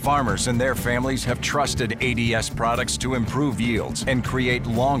 1966, farmers and their families have trusted ADS products to improve yields and create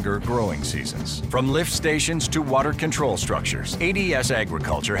longer growing seasons. From lift stations to water control structures, ADS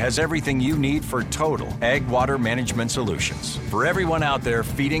Agriculture has everything you need for total ag water management solutions. For everyone out there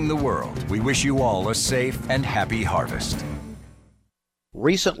feeding the world, we wish you all a safe and happy harvest.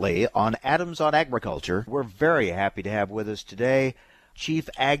 Recently on Adams on Agriculture, we're very happy to have with us today Chief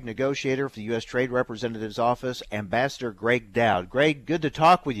Ag Negotiator for the U.S. Trade Representative's Office, Ambassador Greg Dowd. Greg, good to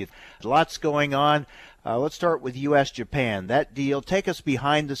talk with you. Lots going on. Let's start with U.S.-Japan. That deal, take us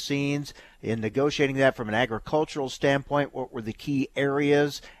behind the scenes in negotiating that from an agricultural standpoint. What were the key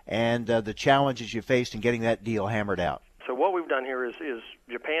areas and the challenges you faced in getting that deal hammered out? So what we've done here is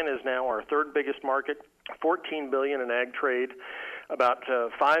Japan is now our third biggest market, $14 billion in ag trade. About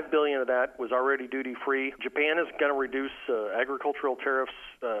 $5 billion of that was already duty-free. Japan is going to reduce agricultural tariffs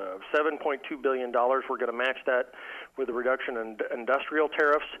of $7.2 billion. We're going to match that with a reduction in industrial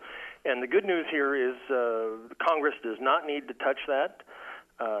tariffs. And the good news here is Congress does not need to touch that.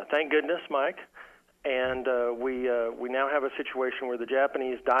 Thank goodness, Mike. And we now have a situation where the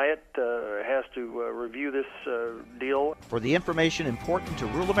Japanese Diet has to review this deal. For the information important to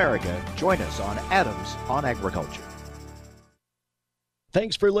rural America, join us on Adams on Agriculture.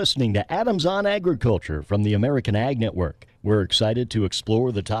 Thanks for listening to Adams on Agriculture from the American Ag Network. We're excited to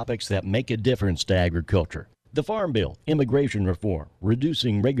explore the topics that make a difference to agriculture. The Farm Bill, immigration reform,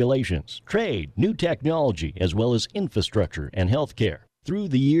 reducing regulations, trade, new technology, as well as infrastructure and health care. Through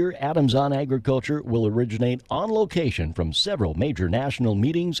the year, Adams on Agriculture will originate on location from several major national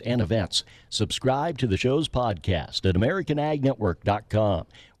meetings and events. Subscribe to the show's podcast at AmericanAgNetwork.com.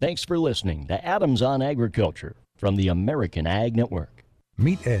 Thanks for listening to Adams on Agriculture from the American Ag Network.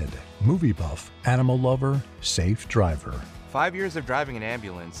 Meet Ed, movie buff, animal lover, safe driver. 5 years of driving an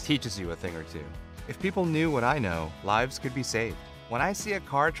ambulance teaches you a thing or two. If people knew what I know, lives could be saved. When I see a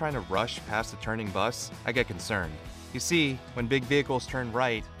car trying to rush past a turning bus, I get concerned. You see, when big vehicles turn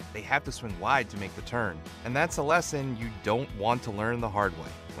right, they have to swing wide to make the turn. And that's a lesson you don't want to learn the hard way.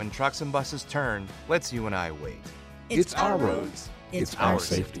 When trucks and buses turn, let's you and I wait. It's our roads. It's our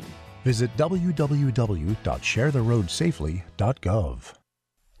safety. Visit www.sharetheroadsafely.gov.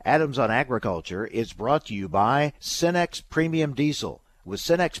 Adams on Agriculture is brought to you by Cenex Premium Diesel. With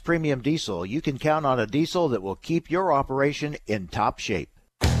Cenex Premium Diesel, you can count on a diesel that will keep your operation in top shape.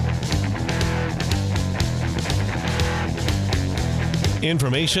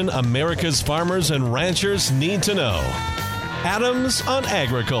 Information America's farmers and ranchers need to know. Adams on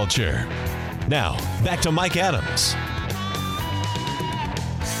Agriculture. Now, back to Mike Adams.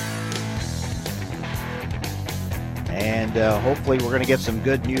 And hopefully we're going to get some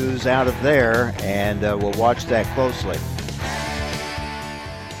good news out of there, and we'll watch that closely.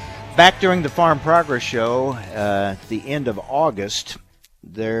 Back during the Farm Progress Show at the end of August,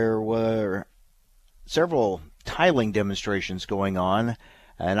 there were several tiling demonstrations going on,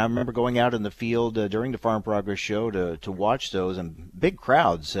 and I remember going out in the field during the Farm Progress Show to watch those, and big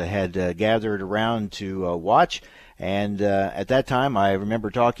crowds had gathered around to watch. And at that time, I remember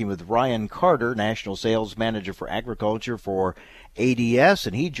talking with Ryan Carter, National Sales Manager for Agriculture for ADS,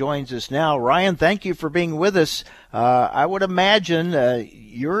 and he joins us now. Ryan, thank you for being with us. I would imagine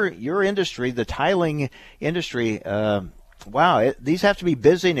your industry, the tiling industry, these have to be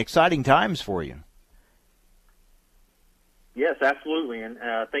busy and exciting times for you. Yes, absolutely, and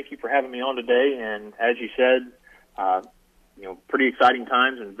thank you for having me on today. And as you said, pretty exciting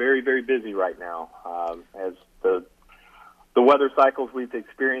times and very, very busy right now. As the weather cycles we've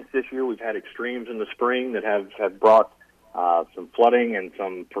experienced this year, we've had extremes in the spring that have brought some flooding and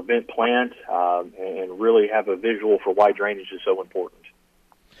some prevent plant, and really have a visual for why drainage is so important.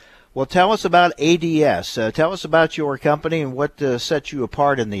 Well, tell us about ADS. Tell us about your company and what sets you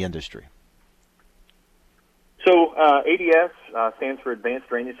apart in the industry. So ADS stands for Advanced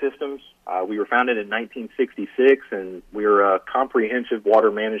Drainage Systems. We were founded in 1966, and we're a comprehensive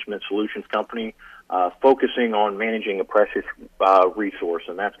water management solutions company focusing on managing a precious resource,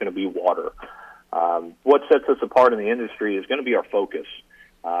 and that's going to be water. What sets us apart in the industry is going to be our focus,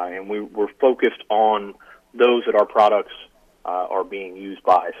 and we're focused on those that our products are being used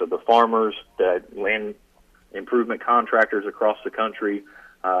by. So the farmers, the land improvement contractors across the country,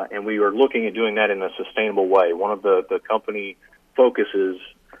 and we are looking at doing that in a sustainable way. One of the company focus is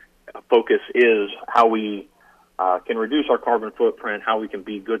how we can reduce our carbon footprint, how we can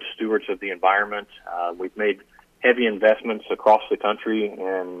be good stewards of the environment. We've made heavy investments across the country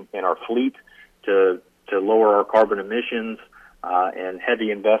in our fleet to lower our carbon emissions, and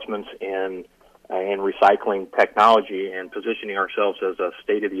heavy investments in recycling technology and positioning ourselves as a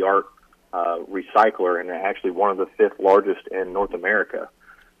state-of-the-art recycler, and actually one of the 5th largest in North America.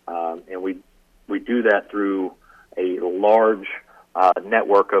 And we do that through a large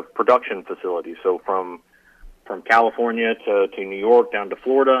network of production facilities. So from California to New York down to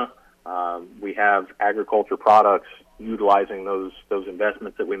Florida, we have agriculture products utilizing those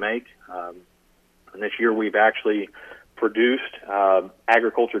investments that we make. And this year we've actually produced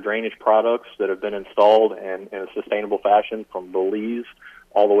agriculture drainage products that have been installed in a sustainable fashion from Belize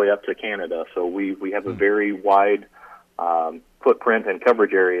all the way up to Canada. So we have a very wide footprint and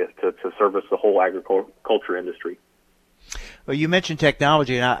coverage area to service the whole agriculture industry. Well, you mentioned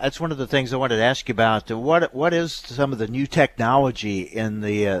technology, and that's one of the things I wanted to ask you about. What is some of the new technology in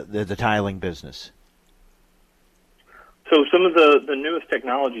the tiling business? So some of the newest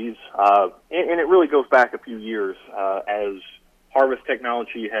technologies, and it really goes back a few years, as harvest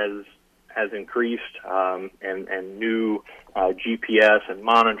technology has increased, and new GPS and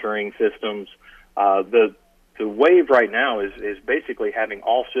monitoring systems. The wave right now is basically having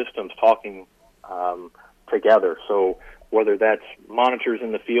all systems talking together. So whether that's monitors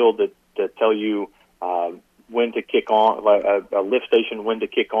in the field that tell you when to kick on, like a lift station, when to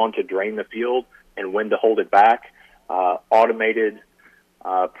kick on to drain the field and when to hold it back, automated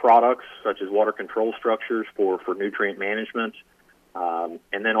products such as water control structures for nutrient management,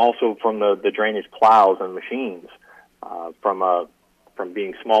 and then also from the drainage plows and machines, from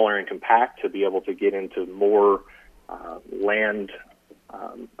being smaller and compact to be able to get into more land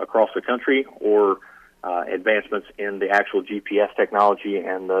across the country, or advancements in the actual GPS technology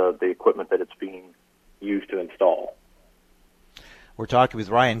and the equipment that it's being used to install. We're talking with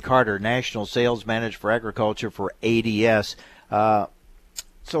Ryan Carter, National Sales Manager for Agriculture for ADS.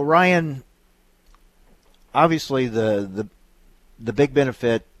 So Ryan, obviously the big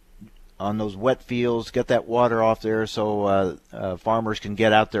benefit on those wet fields, get that water off there so farmers can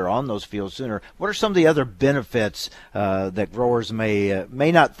get out there on those fields sooner. What are some of the other benefits that growers may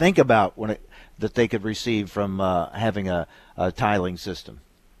not think about that they could receive from having a tiling system?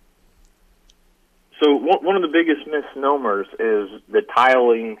 So one of the biggest misnomers is that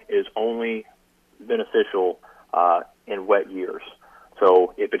tiling is only beneficial in wet years.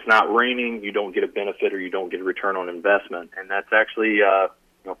 So if it's not raining, you don't get a benefit or you don't get a return on investment, and that's actually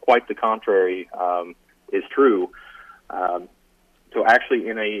quite the contrary is true. So actually,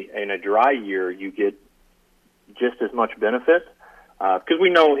 in a dry year, you get just as much benefit because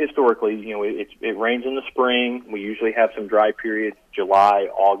we know historically, it rains in the spring. We usually have some dry periods, July,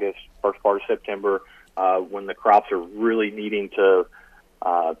 August, first part of September, when the crops are really needing to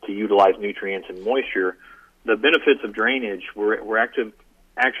utilize nutrients and moisture. The benefits of drainage, we're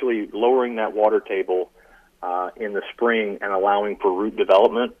actually lowering that water table in the spring and allowing for root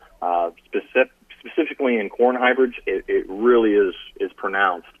development. Specifically in corn hybrids, it really is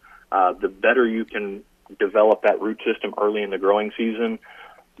pronounced. the better you can develop that root system early in the growing season,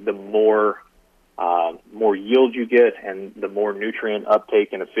 the more yield you get, and the more nutrient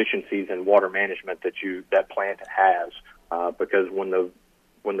uptake and efficiencies and water management that plant has. Because when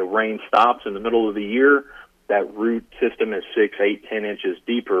the rain stops in the middle of the year, that root system is 6, 8, 10 inches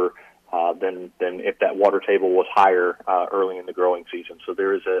deeper than if that water table was higher early in the growing season. So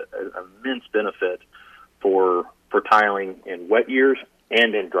there is an immense benefit for tiling in wet years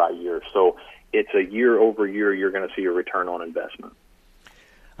and in dry years. So it's a year over year you're going to see a return on investment.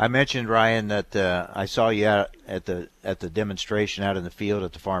 I mentioned, Ryan, that I saw you out at the demonstration out in the field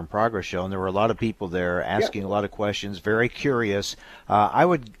at the Farm Progress Show, and there were a lot of people there asking a lot of questions, very curious. I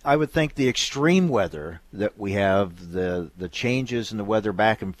would think the extreme weather that we have, the changes in the weather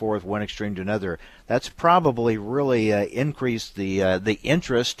back and forth, one extreme to another, that's probably really increased the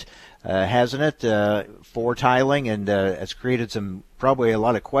interest, hasn't it, for tiling, and it's created probably a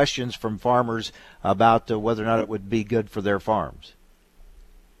lot of questions from farmers about whether or not it would be good for their farms.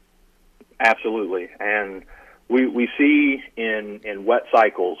 Absolutely, and we see in wet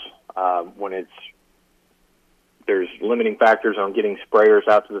cycles when there's limiting factors on getting sprayers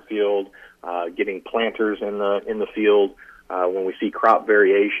out to the field, getting planters in the field. When we see crop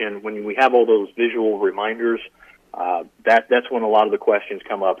variation, when we have all those visual reminders, that's when a lot of the questions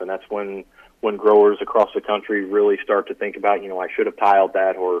come up, and that's when growers across the country really start to think about, I should have tiled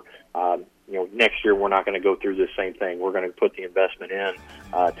that, or next year we're not going to go through this same thing. We're going to put the investment in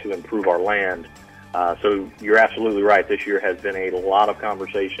to improve our land. So you're absolutely right. This year has been a lot of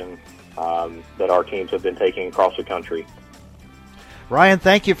conversation that our teams have been taking across the country. Ryan,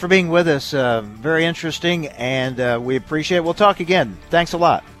 thank you for being with us. Very interesting, and we appreciate it. We'll talk again. Thanks a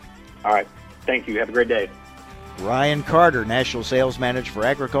lot. All right. Thank you. Have a great day. Ryan Carter, National Sales Manager for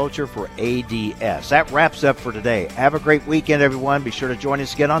Agriculture for ADS. That wraps up for today. Have a great weekend, everyone. Be sure to join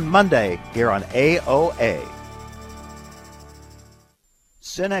us again on Monday here on AOA.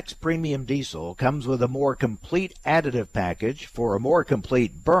 Cenex Premium Diesel comes with a more complete additive package for a more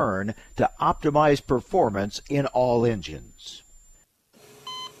complete burn to optimize performance in all engines.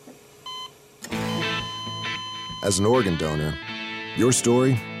 As an organ donor, your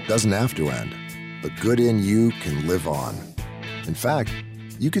story doesn't have to end. The good in you can live on. In fact,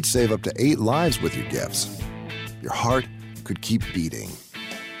 you could save up to 8 lives with your gifts. Your heart could keep beating.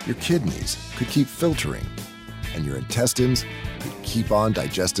 Your kidneys could keep filtering. And your intestines could keep on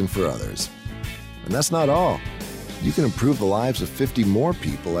digesting for others. And that's not all. You can improve the lives of 50 more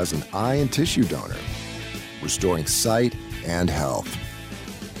people as an eye and tissue donor, restoring sight and health.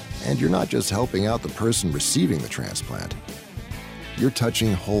 And you're not just helping out the person receiving the transplant. You're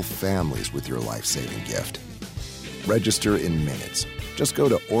touching whole families with your life-saving gift. Register in minutes. Just go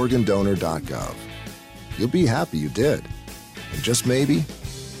to organdonor.gov. You'll be happy you did. And just maybe,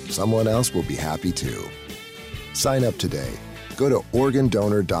 someone else will be happy too. Sign up today. Go to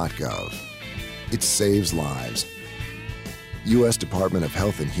organdonor.gov. It saves lives. U.S. Department of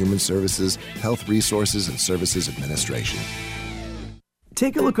Health and Human Services, Health Resources and Services Administration.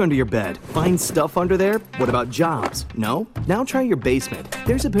 Take a look under your bed. Find stuff under there? What about jobs? No? Now try your basement.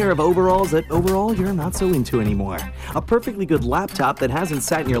 There's a pair of overalls that overall you're not so into anymore. A perfectly good laptop that hasn't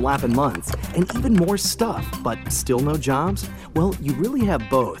sat in your lap in months. And even more stuff, but still no jobs? Well, you really have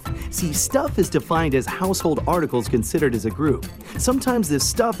both. See, stuff is defined as household articles considered as a group. Sometimes this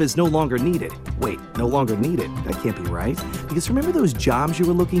stuff is no longer needed. Wait, no longer needed? That can't be right. Because remember those jobs you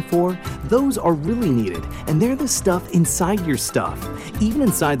were looking for? Those are really needed, and they're the stuff inside your stuff. Even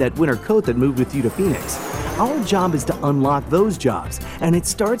inside that winter coat that moved with you to Phoenix. Our job is to unlock those jobs, and it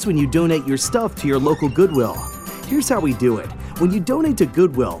starts when you donate your stuff to your local Goodwill. Here's how we do it. When you donate to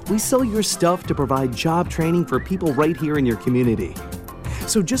Goodwill, we sell your stuff to provide job training for people right here in your community.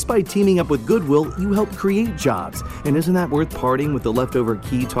 So just by teaming up with Goodwill, you help create jobs. And isn't that worth parting with the leftover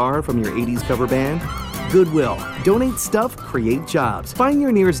keytar from your 80s cover band? Goodwill. Donate stuff, create jobs. Find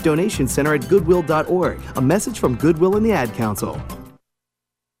your nearest donation center at goodwill.org. A message from Goodwill and the Ad Council.